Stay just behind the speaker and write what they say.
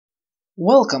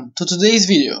Welcome to today's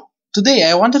video. Today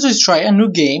I wanted to try a new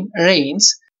game,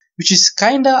 Reigns, which is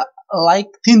kinda like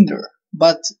Tinder,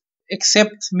 but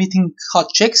except meeting hot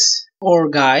chicks or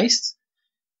guys,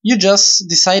 you just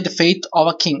decide the fate of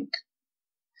a king.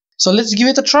 So let's give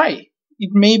it a try.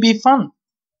 It may be fun.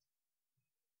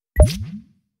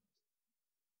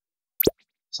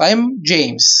 So I'm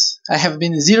James. I have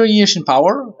been 0 years in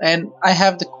power and I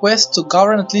have the quest to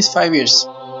govern at least 5 years.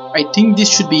 I think this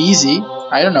should be easy.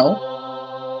 I don't know.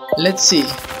 Let's see.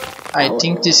 I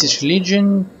think this is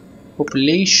religion,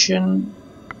 population,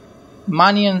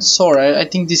 money and sword. I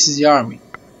think this is the army.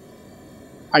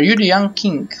 Are you the young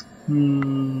king?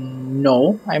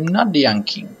 No, I'm not the young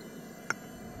king.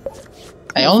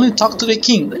 I only talk to the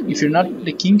king. If you're not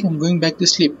the king, I'm going back to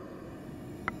sleep.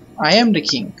 I am the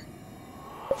king.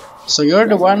 So you're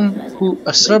the one who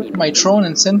usurped my throne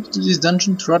and sent me to this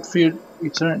dungeon to rot for your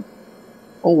eternity.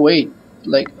 Oh wait,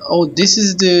 this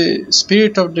is the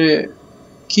spirit of the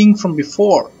king from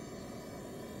before.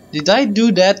 Did I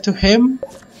do that to him?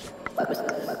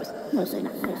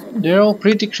 They're all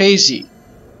pretty crazy.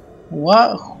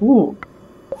 What? Who?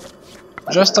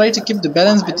 Just try to keep the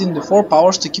balance between the 4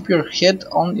 powers to keep your head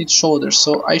on its shoulders.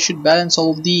 So I should balance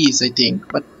all of these, I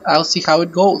think, but I'll see how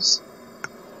it goes.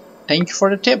 Thank you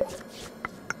for the tip.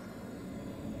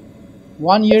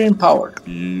 1 year in power.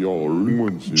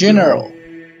 General.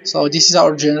 So this is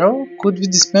our general. Could we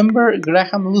dismember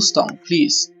Graham Luston,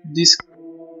 please?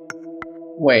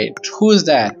 Wait, who is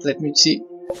that? Let me see.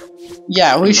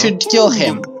 Yeah, we should kill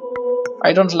him.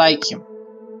 I don't like him.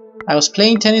 I was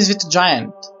playing tennis with a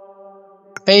giant.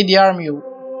 Pay the army.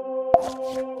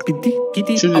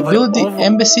 Should we build the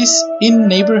embassies in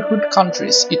neighborhood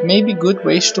countries? It may be good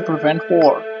ways to prevent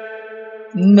war.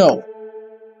 No.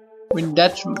 When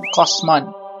that costs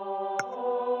money.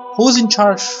 Who's in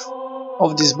charge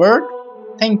of this bird?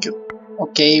 Thank you.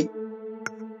 Okay.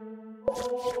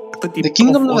 The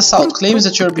kingdom of the south claims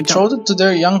that you're betrothed to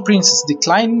their young princess.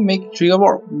 Decline make trigger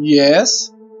war.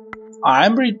 Yes.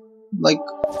 I'm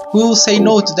who will say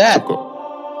no to that?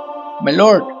 My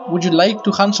lord, would you like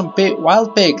to hunt some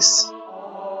wild pigs?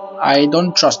 I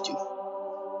don't trust you.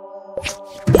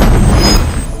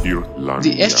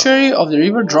 The estuary of the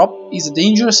river drop is a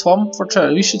dangerous swamp for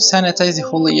travel. We should sanitize the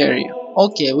whole area.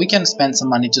 Okay, we can spend some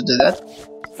money to do that.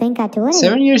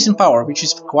 7 years in power, which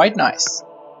is quite nice.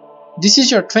 This is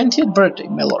your 20th birthday,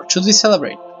 my lord. Should we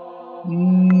celebrate?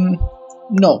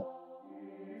 No.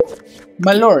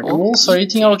 My lord, the wolves are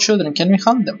eating our children. Can we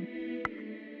hunt them?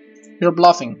 You're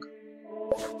bluffing.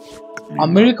 A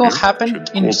miracle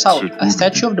happened in the south. A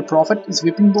statue of the prophet is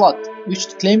weeping blood. We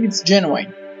should claim it's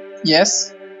genuine.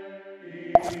 Yes.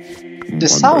 The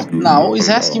south now is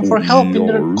asking for help in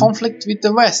their conflict with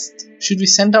the west. Should we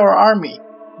send our army?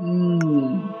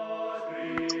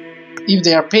 If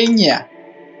they are paying, yeah.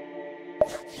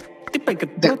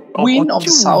 The queen of the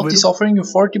south is offering you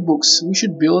 40 books. We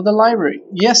should build a library.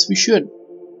 Yes, we should.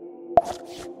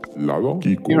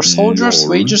 Your soldiers'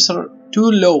 wages are too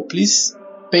low. Please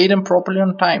pay them properly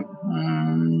on time.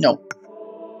 No.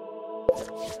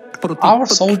 Our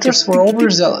soldiers were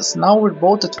overzealous. Now we're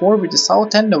both at war with the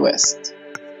south and the west.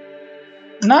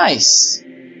 Nice.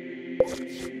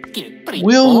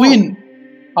 We'll win.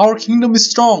 Our kingdom is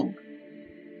strong.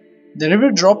 The river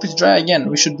drop is dry again.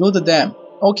 We should build a dam.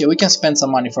 Okay, we can spend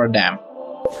some money for a dam.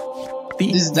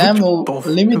 This dam will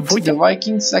limit the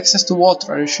Vikings' access to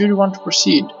water. Are you sure you want to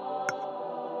proceed?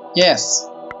 Yes.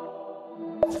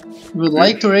 We would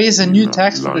like to raise a new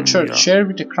tax for the church. Share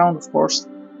with the crown, of course.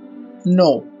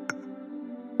 No.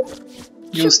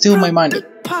 You'll steal my money.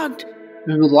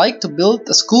 We would like to build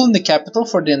a school in the capital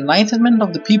for the enlightenment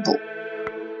of the people.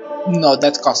 No,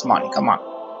 that costs money, come on.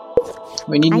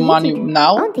 We need money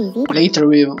now. Later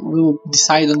we will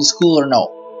decide on the school or no.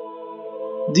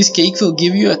 This cake will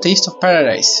give you a taste of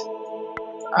paradise.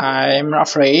 I'm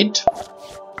afraid.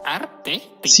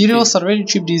 Cereals are very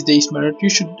cheap these days, Merit. You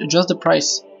should adjust the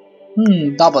price.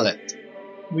 Double it.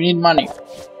 We need money.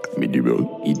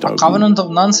 A covenant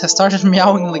of nuns has started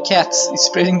meowing like cats. It's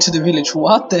spreading to the village.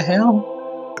 What the hell?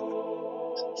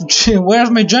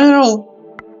 Where's my general?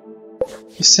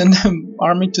 You send an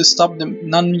army to stop the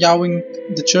nun meowing.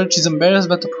 The church is embarrassed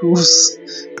but approves.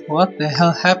 What the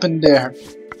hell happened there?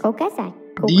 The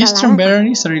eastern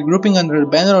baronies are regrouping under the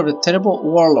banner of the terrible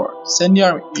warlord. Send the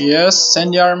army. Yes,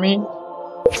 send the army.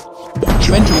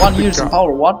 21 years in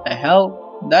power. What the hell?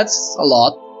 That's a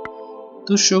lot.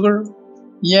 2 sugar.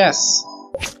 Yes.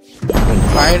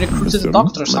 I recruited a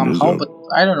doctor somehow, but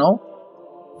I don't know.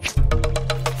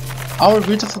 Our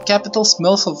beautiful capital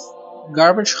smells of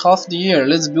garbage half the year.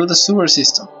 Let's build a sewer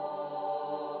system.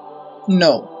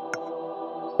 No.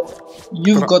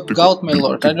 You've got gout, my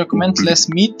lord. I recommend less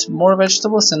meat, more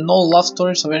vegetables, and no love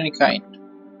stories of any kind.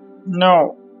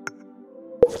 No.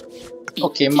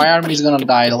 Okay, my army is gonna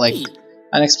die. Like,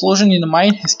 an explosion in the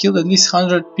mine has killed at least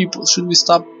 100 people. Should we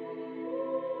stop?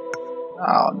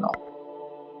 Oh no.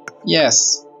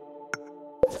 Yes.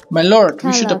 My lord,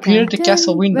 we should appear at the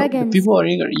castle window. The people are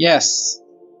eager. Yes.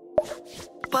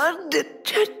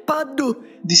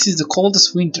 This is the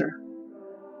coldest winter.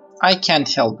 I can't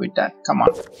help with that. Come on.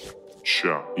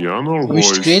 We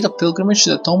should create a pilgrimage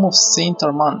to the tomb of Saint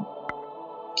Armand.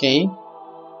 Okay.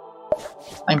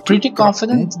 I'm pretty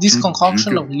confident this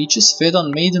concoction of leeches fed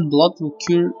on maiden blood will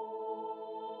cure...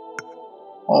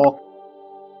 Oh...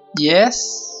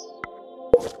 Yes?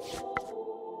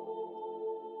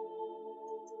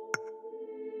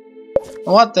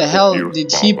 What the hell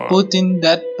did he put in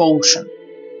that potion?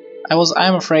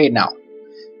 I'm afraid now.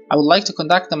 I would like to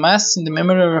conduct a mass in the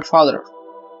memory of your father.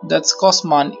 That's cost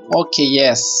money. Okay,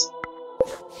 yes.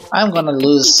 I'm gonna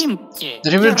lose.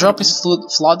 The river drop is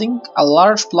flooding a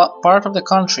large part of the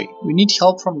country. We need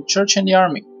help from the church and the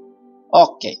army.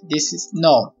 Okay, this is...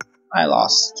 No. I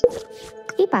lost.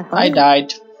 I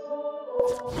died.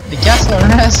 The castle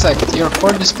ransacked. Your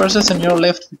court disperses and you're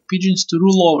left with pigeons to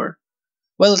rule over.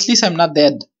 Well, at least I'm not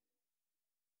dead.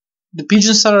 The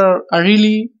pigeons are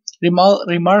really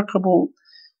remarkable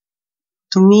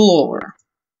to rule over.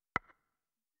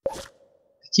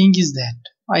 The king is dead.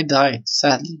 I died,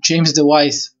 sadly. James the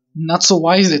Wise. Not so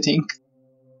wise, I think.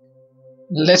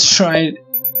 Let's try...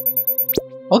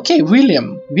 Okay,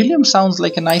 William. William sounds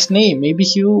like a nice name. Maybe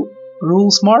he'll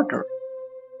rule smarter.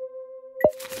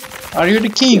 Are you the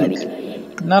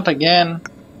king? Not again.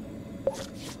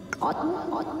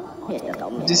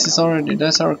 This is already...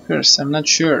 That's our curse. I'm not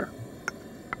sure.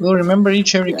 We'll remember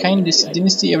every kind, this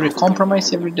dynasty, every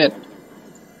compromise, every death.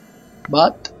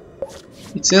 But...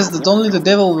 it says that only the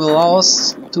devil will allow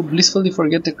us to blissfully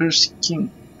forget the cursed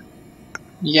king.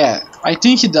 Yeah, I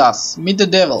think he does. Meet the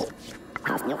devil.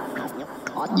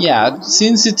 Yeah,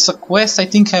 since it's a quest, I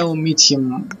think I will meet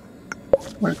him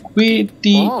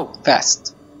pretty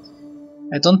fast.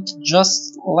 I don't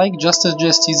just like Justice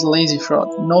Jest, he's a lazy fraud.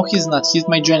 No, he's not, he's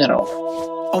my general.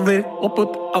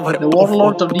 The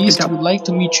warlord of the east would like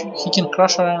to meet you. He can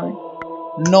crush our enemy.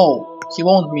 No, he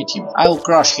won't meet him. I will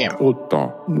crush him.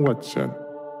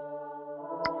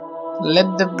 Let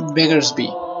the beggars be.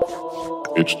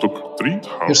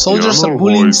 Your soldiers are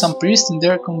bullying some priests in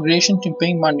their congregation to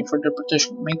paying money for their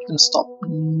protection. Make them stop.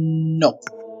 No.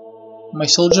 My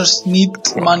soldiers need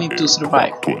money to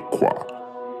survive.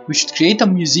 We should create a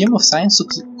museum of science to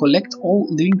collect all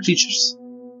living creatures.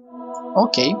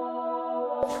 Okay.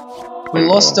 We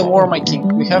lost the war, my king.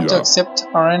 We have to accept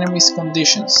our enemy's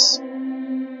conditions.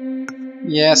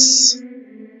 Yes.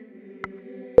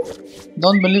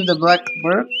 Don't believe the black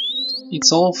bird.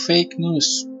 It's all fake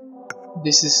news.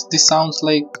 This sounds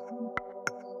like...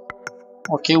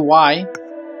 Okay, why?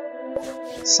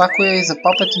 Sakuya is a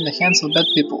puppet in the hands of bad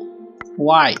people.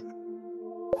 Why?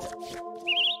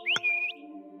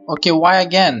 Okay, why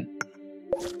again?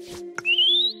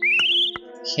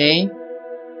 Hey?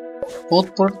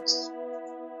 Put.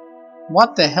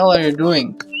 What the hell are you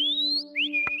doing?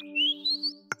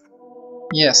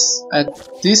 Yes, at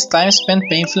this time spent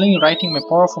painfully writing my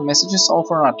powerful messages all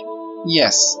for nothing.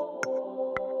 Yes.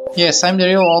 Yes, I'm the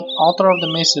real author of the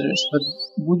messages, but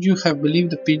would you have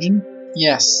believed the pigeon?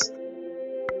 Yes.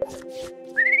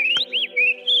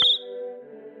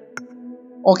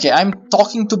 Okay, I'm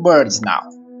talking to birds now.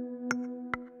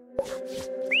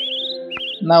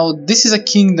 Now, this is a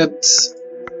king that...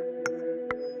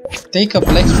 Take a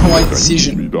black or white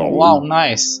decision. Wow,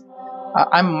 nice.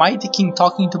 I'm mighty king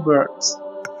talking to birds.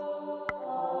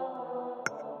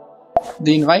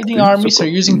 The invading armies are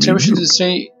using trebuchets to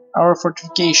destroy our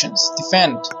fortifications.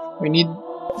 Defend. We need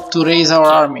to raise our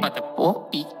army.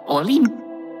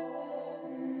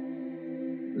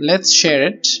 Let's share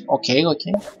it. Okay.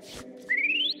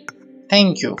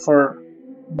 Thank you for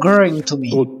growing to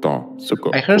me.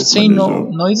 I heard strange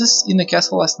noises in the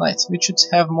castle last night. We should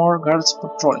have more guards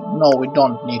patrolling. No, we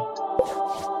don't need.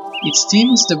 It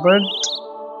seems the bird...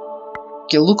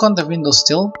 Okay, look on the window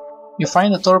still. You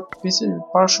find a torpedo with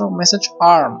partial message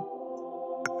arm.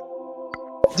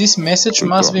 This message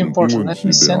must be important. Let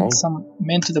me send some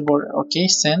men to the border. Okay,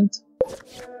 send.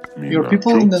 Your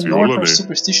people in the north are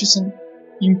superstitious and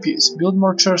impious. Build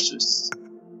more churches.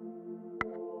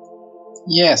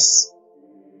 Yes.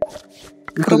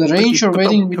 You could arrange your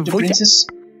wedding with the princess.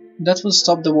 That will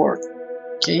stop the war.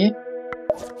 Okay.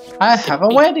 I have a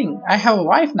wedding. I have a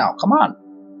wife now. Come on.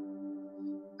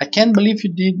 I can't believe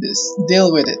you did this.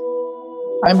 Deal with it.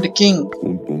 I'm the king.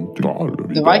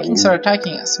 The Vikings are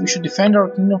attacking us. We should defend our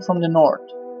kingdom from the north.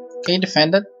 Okay,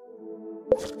 defend it.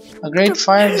 A great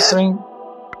fire destroying...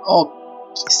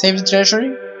 Oh, save the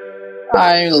treasury?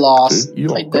 I lost. He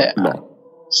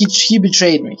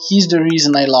betrayed me. He's the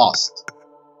reason I lost.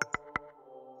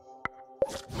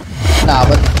 Nah,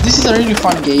 but this is a really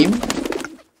fun game.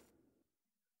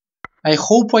 I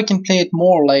hope I can play it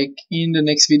more like in the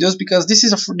next videos, because this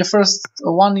is the first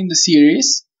one in the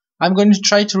series. I'm going to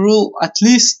try to rule at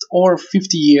least over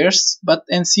 50 years,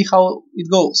 and see how it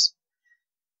goes.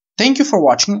 Thank you for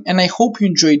watching, and I hope you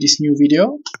enjoyed this new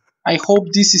video. I hope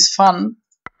this is fun,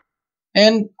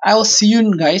 and I'll see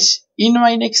you guys in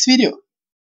my next video.